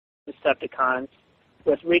Decepticons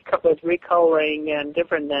with recoloring and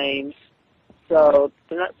different names. So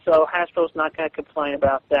Hasbro's not going to complain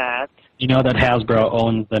about that. You know that Hasbro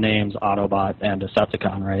owns the names Autobot and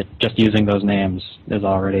Decepticon, right? Just using those names is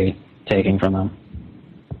already taking from them.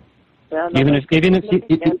 Yeah, even if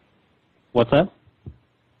what's that?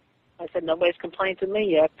 I said nobody's complained to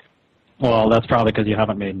me yet. Well, that's probably because you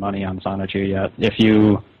haven't made money on Sonichu yet.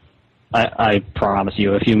 I promise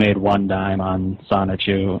you, if you made one dime on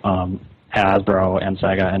Sonichu, Hasbro and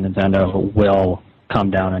Sega and Nintendo will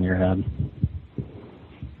come down on your head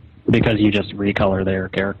because you just recolor their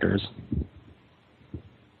characters.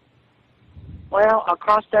 Well, I'll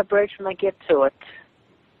cross that bridge when I get to it.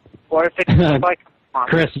 Or if it's like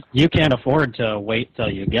Chris, you can't afford to wait till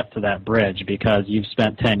you get to that bridge because you've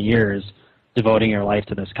spent 10 years devoting your life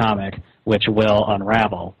to this comic, which will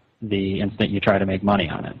unravel the instant you try to make money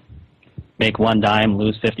on it. Make one dime,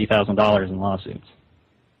 lose $50,000 in lawsuits.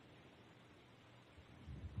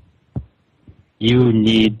 You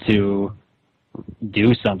need to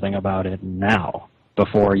do something about it now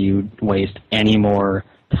before you waste any more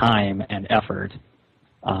time and effort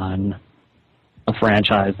on a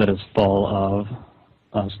franchise that is full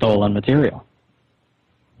of stolen material.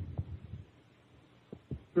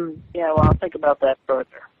 Yeah, well, I'll think about that further.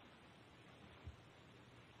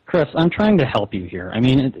 Chris, I'm trying to help you here. I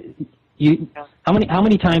mean, how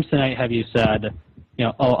many times tonight have you said, you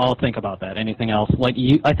know, oh, I'll think about that. Anything else? Like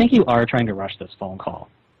I think you are trying to rush this phone call.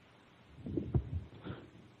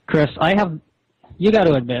 Chris, you got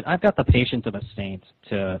to admit, I've got the patience of a saint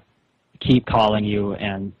to keep calling you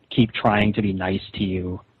and keep trying to be nice to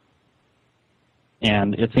you.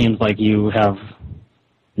 And it seems like you have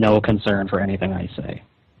no concern for anything I say.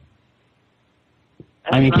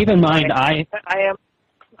 I mean, keep in mind, I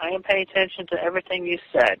am paying attention to everything you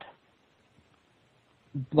said.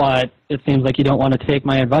 But it seems like you don't want to take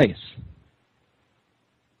my advice.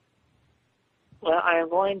 Well, I am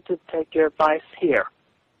going to take your advice here.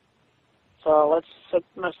 So let's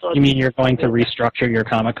You mean you're going to restructure your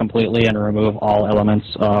comic completely and remove all elements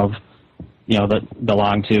of, you know, that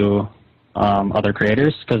belong to other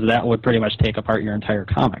creators? Because that would pretty much take apart your entire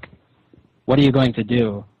comic. What are you going to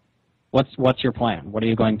do? What's your plan? What are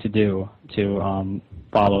you going to do to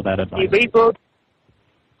follow that advice?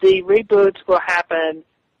 The reboots will happen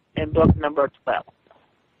in book number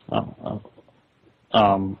 12.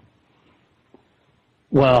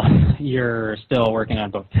 Well, you're still working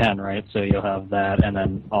on book 10, right? So you'll have that, and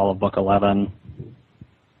then all of book 11.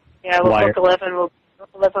 Yeah, well, book 11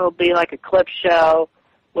 will be like a clip show,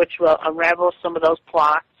 which will unravel some of those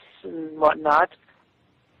plots and whatnot,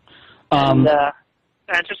 and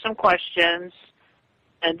answer some questions.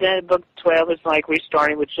 And then book 12 is like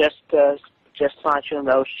restarting with just Sancho and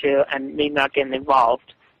those two, and me not getting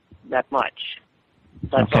involved that much.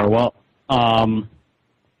 That's okay, all. Well,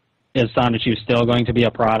 is Sonichu still going to be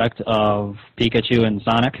a product of Pikachu and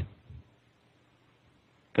Sonic?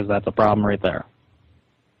 Because that's a problem right there.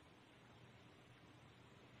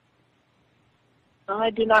 I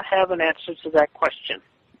do not have an answer to that question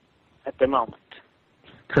at the moment.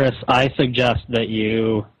 Chris, I suggest that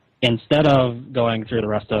you, instead of going through the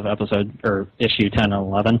rest of episode or issue 10 and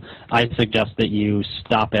 11, I suggest that you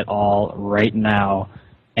stop it all right now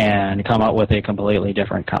and come up with a completely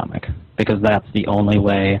different comic, because that's the only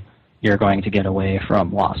way you're going to get away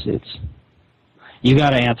from lawsuits. You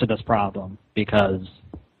got to answer this problem, because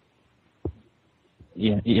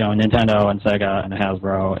you know Nintendo and Sega and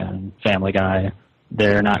Hasbro and Family Guy,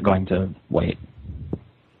 they're not going to wait.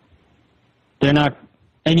 They're not,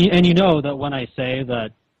 and you know that when I say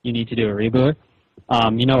that you need to do a reboot,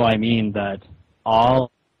 you know I mean that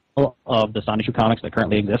all of the Sonichu comics that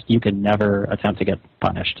currently exist, you can never attempt to get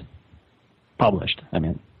published. I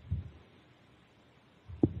mean.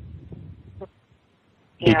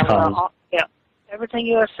 Yeah, everything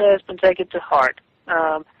you have said has been taken to heart.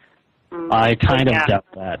 I kind of get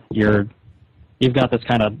that. You've got this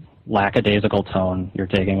kind of lackadaisical tone you're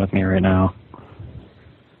taking with me right now.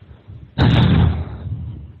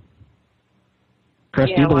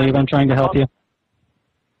 Chris, do you believe I'm trying to help you?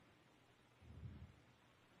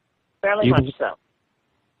 Fairly much so.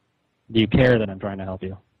 Do you care that I'm trying to help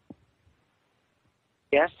you?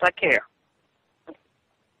 Yes, I care.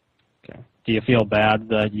 Okay. Do you feel bad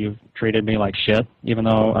that you've treated me like shit, even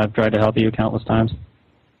though I've tried to help you countless times?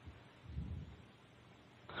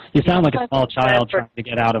 You sound like a small child trying to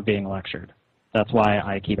get out of being lectured. That's why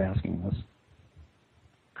I keep asking this.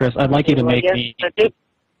 Chris, I'd like you to make me...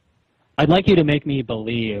 I'd like you to make me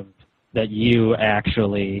believe that you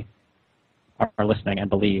actually are listening and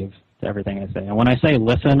believe to everything I say. And when I say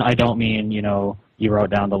listen, I don't mean, you you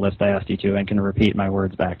wrote down the list I asked you to and can repeat my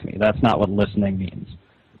words back to me. That's not what listening means.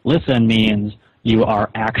 Listen means you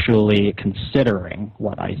are actually considering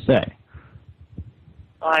what I say.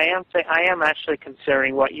 I am actually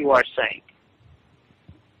considering what you are saying.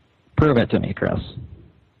 Prove it to me, Chris.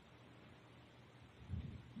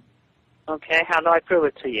 Okay, how do I prove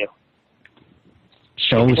it to you?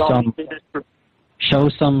 Show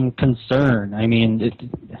some concern. I mean,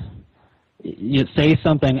 you say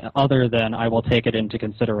something other than "I will take it into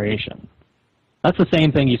consideration." That's the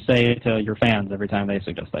same thing you say to your fans every time they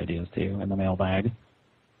suggest ideas to you in the mailbag.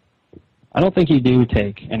 I don't think you do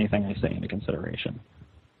take anything I say into consideration.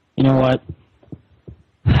 You know what?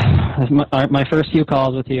 My first few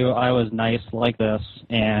calls with you, I was nice like this,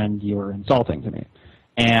 and you were insulting to me.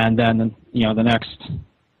 And then, the next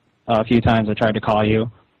few times I tried to call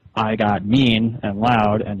you, I got mean and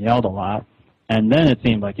loud and yelled a lot, and then it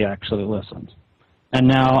seemed like you actually listened. And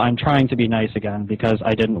now I'm trying to be nice again because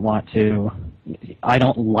I don't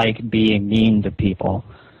like being mean to people,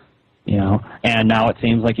 and now it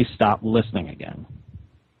seems like you stopped listening again.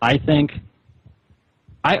 I think,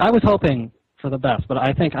 I was hoping for the best, but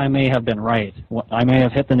I think I may have been right. I may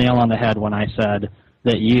have hit the nail on the head when I said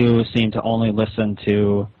that you seem to only listen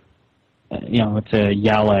to, to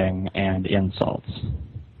yelling and insults.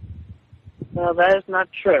 Well, that is not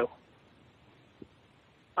true.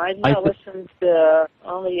 I do not listen to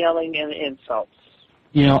only yelling and insults.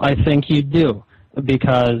 I think you do,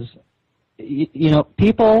 because,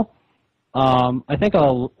 people, I think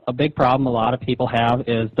a big problem a lot of people have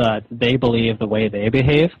is that they believe the way they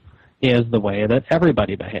behave is the way that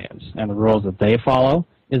everybody behaves, and the rules that they follow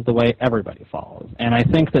is the way everybody follows. And I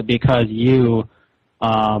think that because you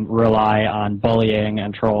rely on bullying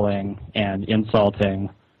and trolling and insulting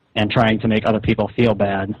and trying to make other people feel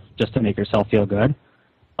bad just to make yourself feel good,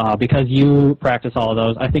 because you practice all of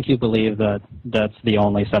those, I think you believe that that's the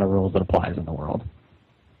only set of rules that applies in the world.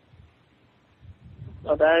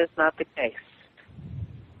 Well, that is not the case.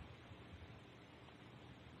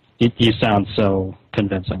 You sound so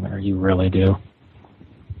convincing there. You really do.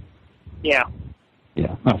 Yeah.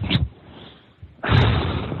 Yeah. Oh.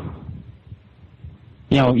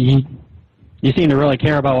 You seem to really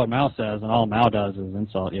care about what Mao says, and all Mao does is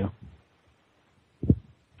insult you.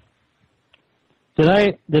 Did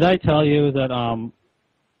I tell you that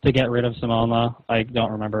to get rid of Simona? I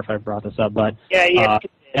don't remember if I brought this up, but yes,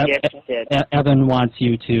 you did. Evan wants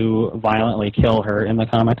you to violently kill her in the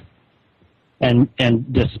comic,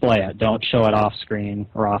 and display it. Don't show it off screen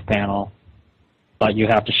or off panel, but you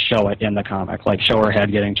have to show it in the comic, like show her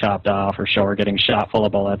head getting chopped off or show her getting shot full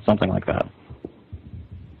of bullets, something like that.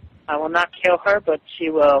 I will not kill her, but she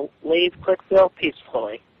will leave Quickville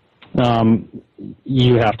peacefully.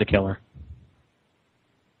 You have to kill her.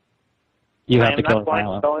 You have to kill her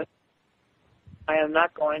violently. I am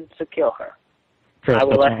not going to kill her. Chris, I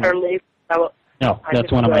will let her leave.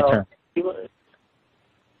 That's one of my turns.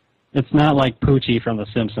 It's not like Poochie from The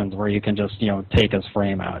Simpsons where you can just, take his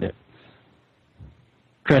frame out.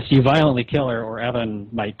 Chris, you violently kill her or Evan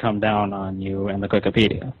might come down on you in the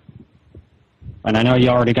Wikipedia. And I know you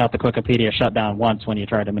already got the Wikipedia shut down once when you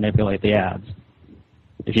tried to manipulate the ads.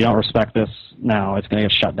 If you don't respect this now, it's going to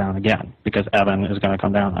get shut down again because Evan is going to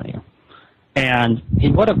come down on you. And he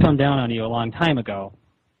would have come down on you a long time ago,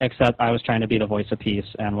 except I was trying to be the voice of peace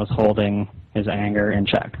and was holding his anger in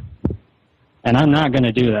check. And I'm not going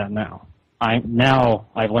to do that now. Now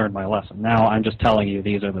I've learned my lesson. Now I'm just telling you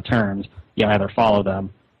these are the terms. You either follow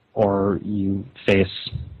them or you face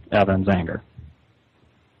Evan's anger.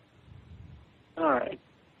 All right.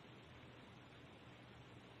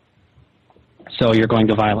 So you're going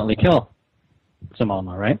to violently kill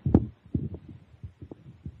Simona, right?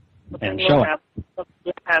 And show it.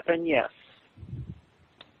 Will happen, yes.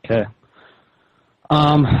 Okay.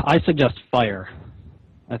 I suggest fire.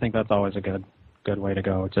 I think that's always a good way to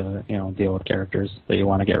go to deal with characters that you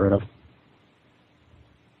want to get rid of.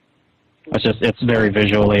 It's very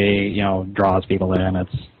visually draws people in.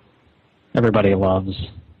 Everybody loves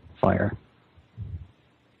fire.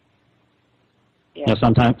 Yeah.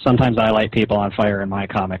 Sometimes I light people on fire in my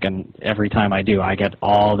comic, and every time I do, I get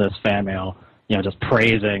all this fan mail, just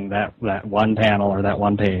praising that one panel or that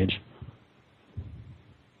one page.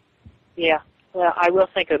 Yeah. Well, I will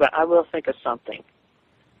think of something.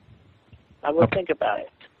 I will think about it.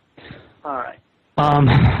 All right.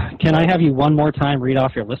 Can I have you one more time read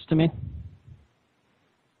off your list to me?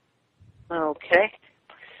 Okay.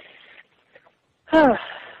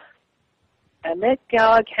 Admit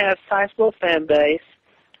Alec has sizable fan base.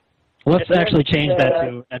 Let's actually change that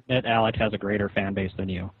to admit Alec has a greater fan base than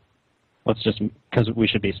you. Let's just, because we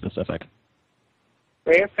should be specific.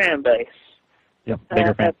 Greater fan base. Yep,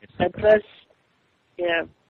 bigger fan base. It does, yeah.